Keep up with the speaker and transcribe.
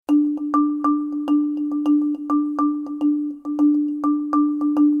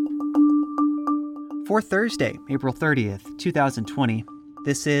For Thursday, April 30th, 2020,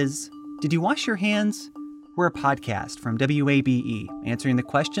 this is Did You Wash Your Hands? We're a podcast from WABE answering the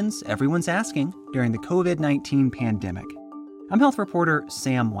questions everyone's asking during the COVID-19 pandemic. I'm health reporter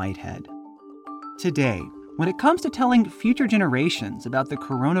Sam Whitehead. Today, when it comes to telling future generations about the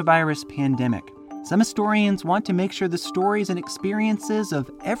coronavirus pandemic, some historians want to make sure the stories and experiences of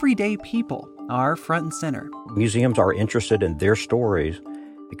everyday people are front and center. Museums are interested in their stories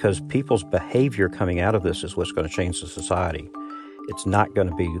because people's behavior coming out of this is what's going to change the society. It's not going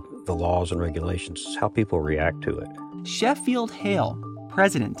to be the laws and regulations. It's how people react to it. Sheffield Hale,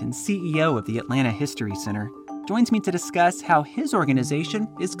 president and CEO of the Atlanta History Center, joins me to discuss how his organization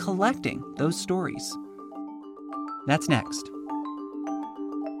is collecting those stories. That's next.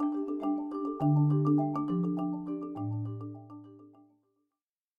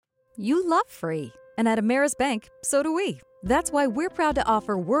 You love free. And at Ameris Bank, so do we. That's why we're proud to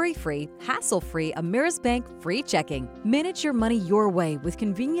offer worry-free, hassle-free Ameris Bank free checking. Manage your money your way with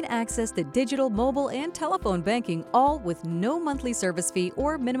convenient access to digital, mobile, and telephone banking, all with no monthly service fee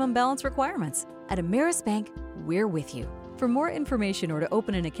or minimum balance requirements. At Ameris Bank, we're with you. For more information or to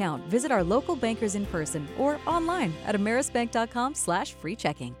open an account, visit our local bankers in person or online at amerisbank.com/free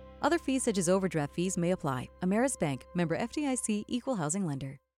checking. Other fees such as overdraft fees may apply. Ameris Bank, member FDIC, equal housing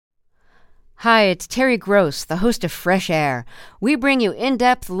lender. Hi, it's Terry Gross, the host of Fresh Air. We bring you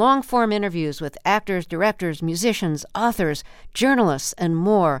in-depth, long-form interviews with actors, directors, musicians, authors, journalists, and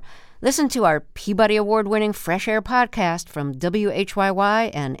more. Listen to our Peabody Award-winning Fresh Air podcast from WHYY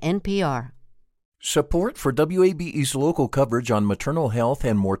and NPR. Support for WABE's local coverage on maternal health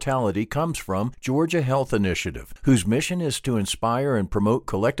and mortality comes from Georgia Health Initiative, whose mission is to inspire and promote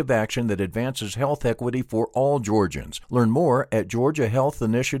collective action that advances health equity for all Georgians. Learn more at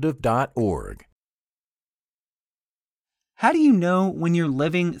georgiahealthinitiative.org. How do you know when you're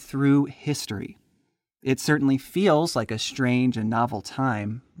living through history? It certainly feels like a strange and novel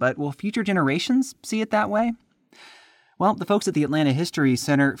time, but will future generations see it that way? Well, the folks at the Atlanta History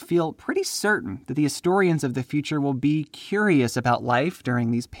Center feel pretty certain that the historians of the future will be curious about life during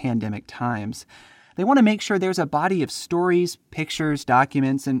these pandemic times. They want to make sure there's a body of stories, pictures,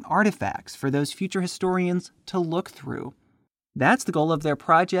 documents, and artifacts for those future historians to look through. That's the goal of their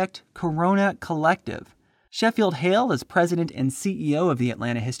project, Corona Collective. Sheffield Hale is president and CEO of the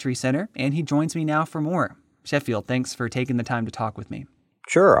Atlanta History Center, and he joins me now for more. Sheffield, thanks for taking the time to talk with me.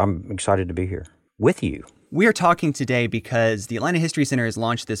 Sure, I'm excited to be here with you. We are talking today because the Atlanta History Center has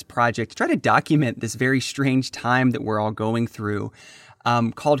launched this project to try to document this very strange time that we're all going through,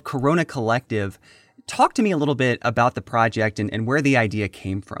 called Corona Collective. Talk to me a little bit about the project and where the idea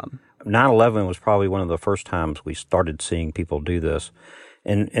came from. 9/11 was probably one of the first times we started seeing people do this,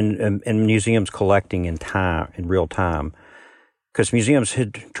 and museums collecting in real time, because museums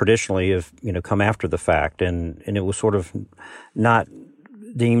had traditionally have come after the fact, and it was sort of not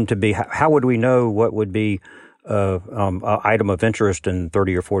deemed to be, how would we know what would be an item of interest in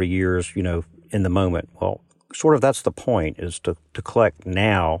 30 or 40 years, in the moment? Well, sort of that's the point, is to collect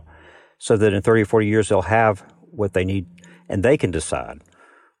now so that in 30 or 40 years they'll have what they need and they can decide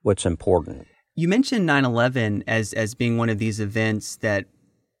what's important. You mentioned 9/11 as being one of these events that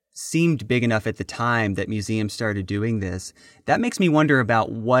seemed big enough at the time that museums started doing this. That makes me wonder about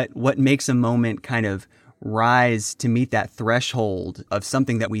what makes a moment kind of rise to meet that threshold of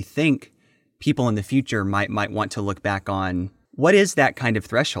something that we think people in the future might want to look back on. What is that kind of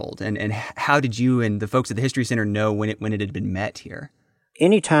threshold, and how did you and the folks at the History Center know when it had been met here?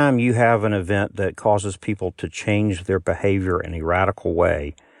 Anytime you have an event that causes people to change their behavior in a radical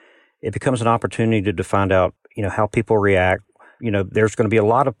way, it becomes an opportunity to find out, how people react. There's going to be a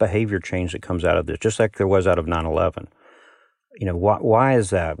lot of behavior change that comes out of this, just like there was out of 9/11. Why is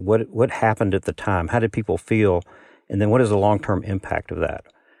that? What happened at the time? How did people feel? And then what is the long-term impact of that?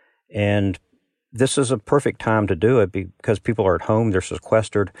 And this is a perfect time to do it because people are at home, they're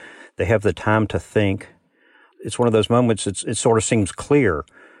sequestered, they have the time to think. It's one of those moments, it sort of seems clear.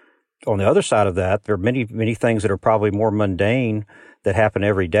 On the other side of that, there are many, many things that are probably more mundane that happen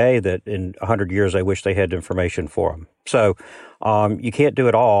every day that in 100 years I wish they had information for them. So you can't do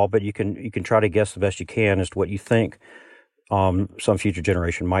it all, but you can try to guess the best you can as to what you think some future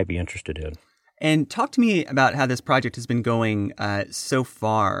generation might be interested in. And talk to me about how this project has been going so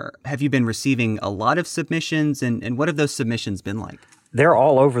far. Have you been receiving a lot of submissions, and what have those submissions been like? They're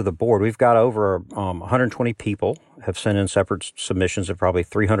all over the board. We've got over 120 people have sent in separate submissions, of probably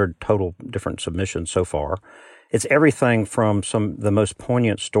 300 total different submissions so far. It's everything from some of the most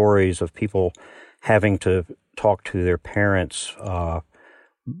poignant stories of people having to talk to their parents,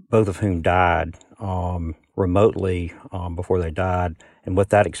 both of whom died remotely before they died, and what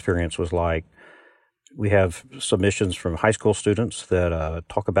that experience was like, We have submissions from high school students that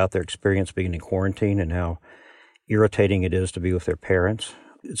talk about their experience being in quarantine and how irritating it is to be with their parents.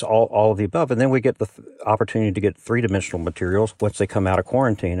 It's all of the above. And then we get the opportunity to get three-dimensional materials once they come out of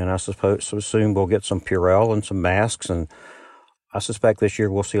quarantine. And I assume we'll get some Purell and some masks. And I suspect this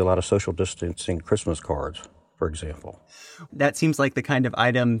year we'll see a lot of social distancing Christmas cards, for example. That seems like the kind of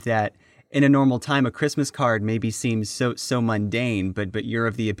item that in a normal time, a Christmas card maybe seems so mundane, but you're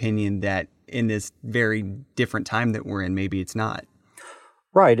of the opinion that in this very different time that we're in, maybe it's not.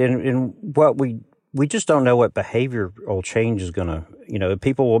 Right. And what we just don't know what behavioral change is going to,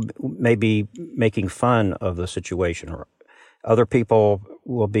 people may be making fun of the situation, or other people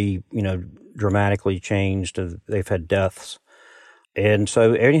will be, dramatically changed. They've had deaths. And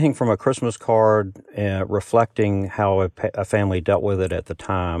so anything from a Christmas card reflecting how a family dealt with it at the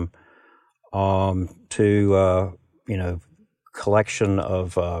time, to collection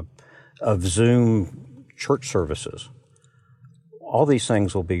of Zoom church services. All these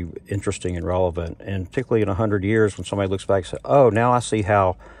things will be interesting and relevant, and particularly in 100 years when somebody looks back and says, oh, now I see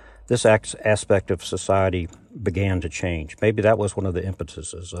how this aspect of society began to change. Maybe that was one of the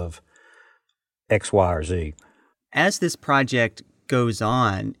impetuses of X, Y, or Z. As this project goes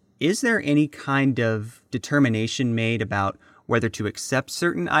on, is there any kind of determination made about whether to accept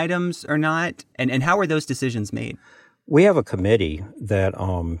certain items or not? And how are those decisions made? We have a committee that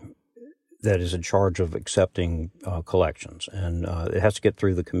is in charge of accepting collections, and it has to get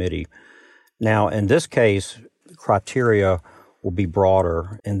through the committee. Now, in this case, criteria will be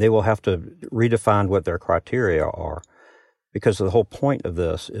broader, and they will have to redefine what their criteria are, because the whole point of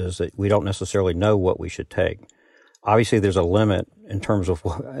this is that we don't necessarily know what we should take. Obviously, there's a limit in terms of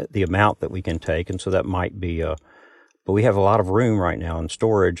the amount that we can take, and so that might be but we have a lot of room right now in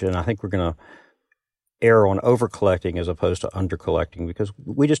storage, and I think we're going to err on over-collecting as opposed to under-collecting, because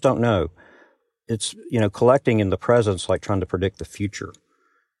we just don't know. It's, collecting in the present's like trying to predict the future.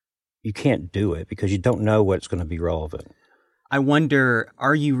 You can't do it because you don't know what's going to be relevant. I wonder,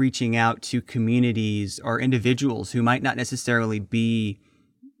 are you reaching out to communities or individuals who might not necessarily be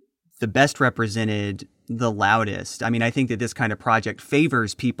the best represented, the loudest? I mean, I think that this kind of project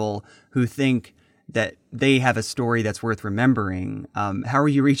favors people who think that they have a story that's worth remembering. How are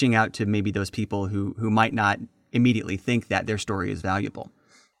you reaching out to maybe those people who might not immediately think that their story is valuable?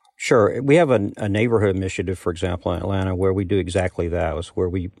 Sure. We have a neighborhood initiative, for example, in Atlanta, where we do exactly that. It's where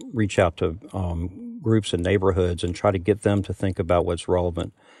we reach out to groups and neighborhoods and try to get them to think about what's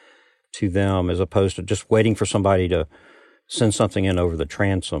relevant to them, as opposed to just waiting for somebody to send something in over the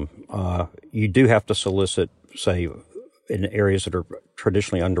transom. You do have to solicit, say, in areas that are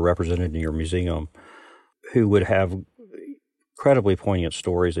traditionally underrepresented in your museum, who would have incredibly poignant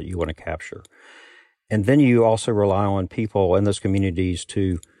stories that you want to capture. And then you also rely on people in those communities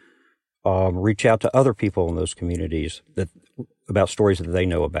to reach out to other people in those communities about stories that they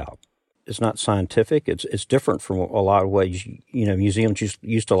know about. It's not scientific. It's different from a lot of ways. Museums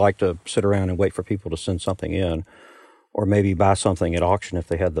used to like to sit around and wait for people to send something in, or maybe buy something at auction if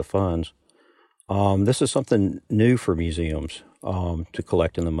they had the funds. This is something new for museums to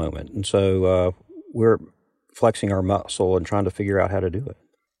collect in the moment. And so we're flexing our muscle and trying to figure out how to do it.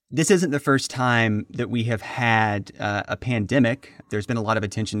 This isn't the first time that we have had a pandemic. There's been a lot of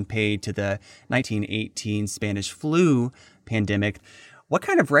attention paid to the 1918 Spanish flu pandemic. What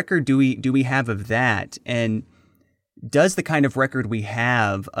kind of record do we have of that? And does the kind of record we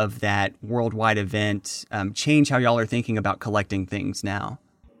have of that worldwide event change how y'all are thinking about collecting things now?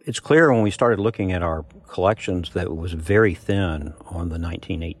 It's clear when we started looking at our collections that it was very thin on the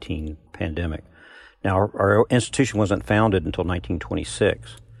 1918 pandemic. Now, our institution wasn't founded until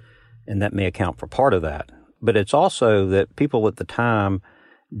 1926, and that may account for part of that. But it's also that people at the time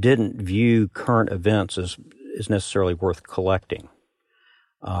didn't view current events as necessarily worth collecting.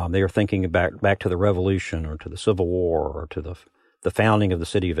 They were thinking back to the Revolution or to the Civil War or to the founding of the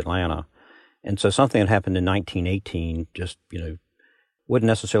city of Atlanta. And so something that happened in 1918 just, wouldn't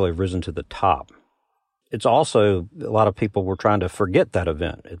necessarily have risen to the top. It's also, a lot of people were trying to forget that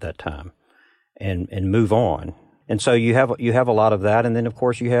event at that time and move on. And so you have a lot of that. And then, of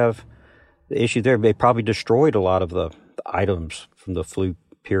course, you have the issue there. They probably destroyed a lot of the items from the flu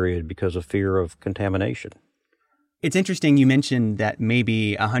period because of fear of contamination. It's interesting you mentioned that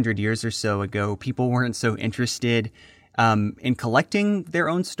maybe 100 years or so ago, people weren't so interested in collecting their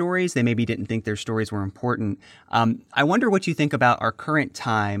own stories. They maybe didn't think their stories were important. I wonder what you think about our current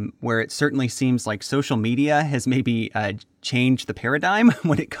time, where it certainly seems like social media has maybe changed the paradigm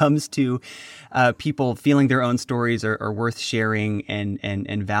when it comes to people feeling their own stories are worth sharing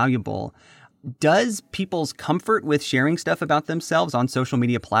and valuable. Does people's comfort with sharing stuff about themselves on social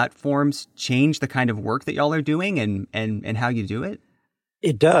media platforms change the kind of work that y'all are doing and how you do it?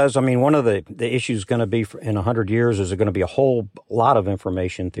 It does. I mean, one of the issues going to be in 100 years is there going to be a whole lot of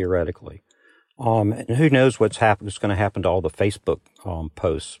information theoretically. And who knows what's going to happen to all the Facebook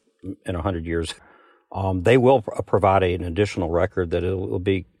posts in 100 years. They will provide an additional record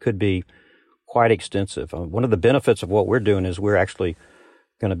that could be quite extensive. One of the benefits of what we're doing is we're actually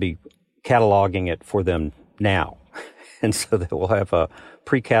going to be cataloging it for them now. And so they will have a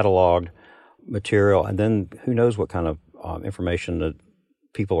pre-cataloged material, and then who knows what kind of information that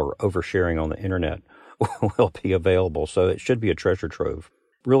people are oversharing on the internet will be available. So it should be a treasure trove.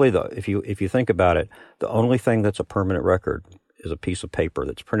 Really, if you think about it, the only thing that's a permanent record is a piece of paper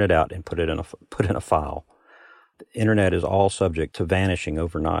that's printed out and put in a file. The internet is all subject to vanishing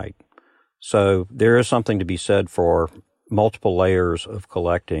overnight. So there is something to be said for multiple layers of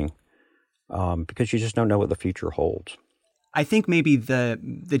collecting because you just don't know what the future holds. I think maybe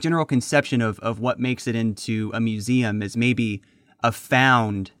the general conception of what makes it into a museum is maybe a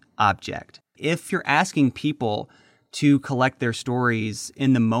found object. If you're asking people to collect their stories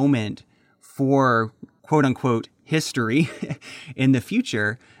in the moment for quote unquote history in the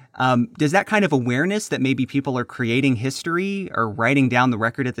future, does that kind of awareness that maybe people are creating history or writing down the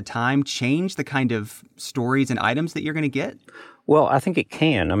record at the time change the kind of stories and items that you're going to get? Well, I think it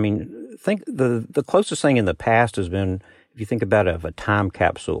can. I mean, think the closest thing in the past has been, if you think about it, of a time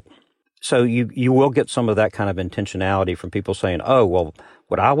capsule. So you will get some of that kind of intentionality from people saying, oh, well,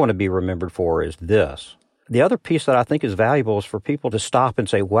 what I want to be remembered for is this. The other piece that I think is valuable is for people to stop and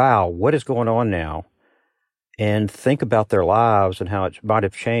say, wow, what is going on now? And think about their lives and how it might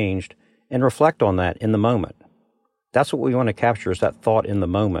have changed and reflect on that in the moment. That's what we want to capture, is that thought in the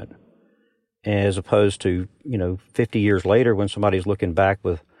moment, as opposed to, 50 years later when somebody's looking back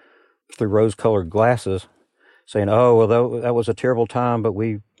through rose-colored glasses saying, oh, well, that was a terrible time, but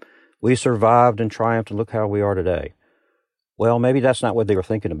we survived and triumphed, and look how we are today. Well, maybe that's not what they were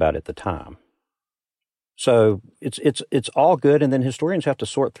thinking about at the time. So it's all good, and then historians have to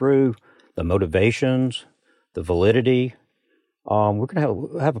sort through the motivations, the validity. We're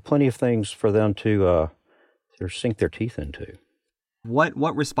going to have plenty of things for them to sink their teeth into.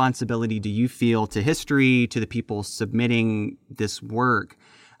 What responsibility do you feel to history, to the people submitting this work,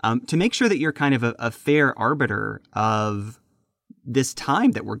 to make sure that you're kind of a fair arbiter of this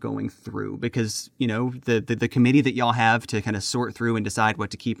time that we're going through? Because, the committee that y'all have to kind of sort through and decide what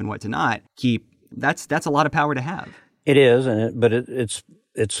to keep and what to not keep, that's a lot of power to have. It is, but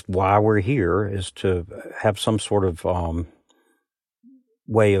it's why we're here, is to have some sort of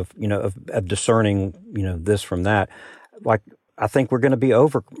way of discerning this from that. Like, I think we're going to be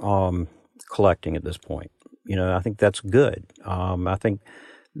over collecting at this point. I think that's good. I think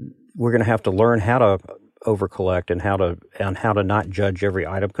we're going to have to learn how to over collect and how to not judge every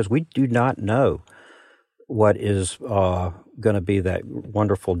item, because we do not know what is going to be that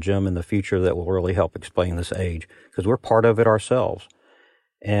wonderful gem in the future that will really help explain this age, because we're part of it ourselves.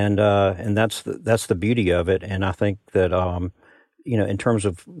 And that's the beauty of it. And I think that, in terms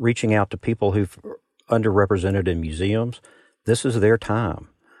of reaching out to people who've underrepresented in museums, this is their time.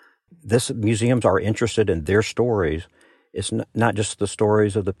 Museums are interested in their stories. It's not just the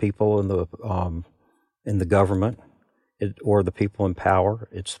stories of the people in the government or the people in power.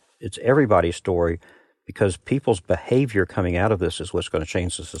 It's everybody's story, because people's behavior coming out of this is what's going to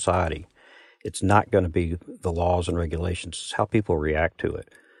change the society. It's not going to be the laws and regulations. It's how people react to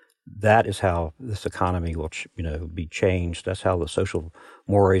it. That is how this economy will, be changed. That's how the social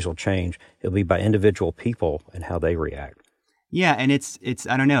mores will change. It'll be by individual people and how they react. Yeah, and it's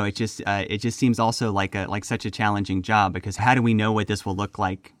I don't know. It just seems also like such a challenging job, because how do we know what this will look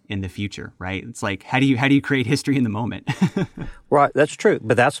like in the future, right? It's like, how do you create history in the moment? Right, that's true.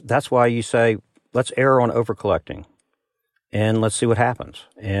 But that's why you say, let's err on over collecting, and let's see what happens.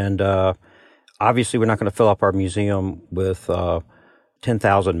 And obviously, we're not going to fill up our museum with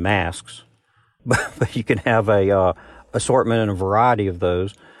 10,000 masks, but you can have a assortment and a variety of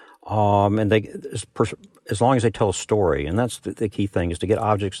those, and as long as they tell a story. And that's the key thing, is to get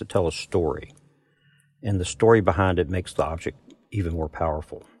objects that tell a story, and the story behind it makes the object even more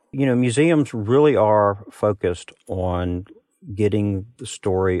powerful. Museums really are focused on getting the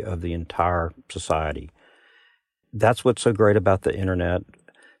story of the entire society. That's what's so great about the internet.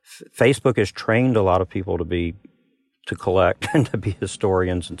 Facebook has trained a lot of people to collect and to be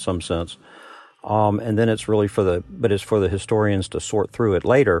historians in some sense. And then it's really for the historians to sort through it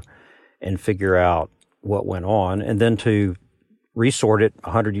later and figure out what went on, and then to resort it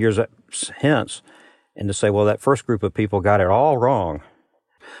 100 years hence and to say, well, that first group of people got it all wrong.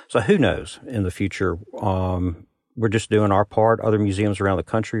 So who knows in the future? We're just doing our part. Other museums around the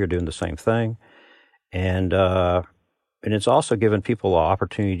country are doing the same thing. And it's also given people an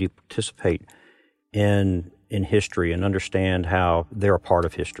opportunity to participate in history and understand how they're a part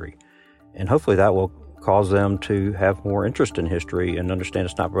of history. And hopefully that will cause them to have more interest in history and understand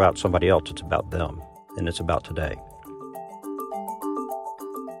it's not about somebody else, it's about them, and it's about today.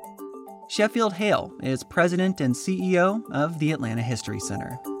 Sheffield Hale is president and CEO of the Atlanta History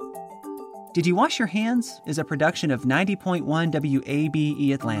Center. Did You Wash Your Hands is a production of 90.1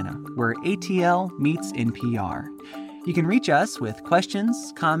 WABE Atlanta, where ATL meets NPR. You can reach us with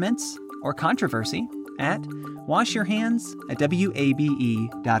questions, comments, or controversy at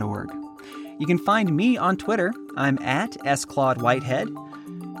washyourhands@wabe.org. You can find me on Twitter. I'm at @SClaudeWhitehead.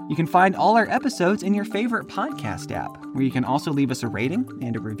 You can find all our episodes in your favorite podcast app, where you can also leave us a rating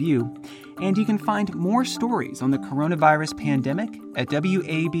and a review. And you can find more stories on the coronavirus pandemic at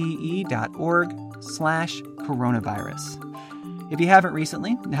wabe.org/coronavirus. If you haven't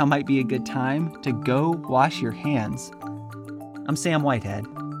recently, now might be a good time to go wash your hands. I'm Sam Whitehead.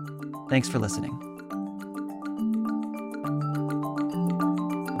 Thanks for listening.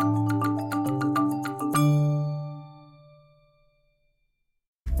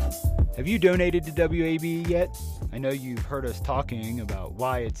 Have you donated to WABE yet? I know you've heard us talking about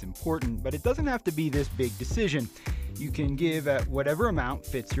why it's important, but it doesn't have to be this big decision. You can give at whatever amount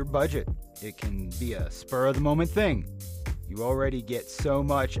fits your budget. It can be a spur-of-the-moment thing. You already get so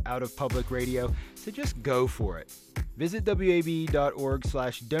much out of public radio, so just go for it. Visit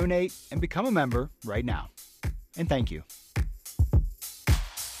wabe.org/donate and become a member right now. And thank you.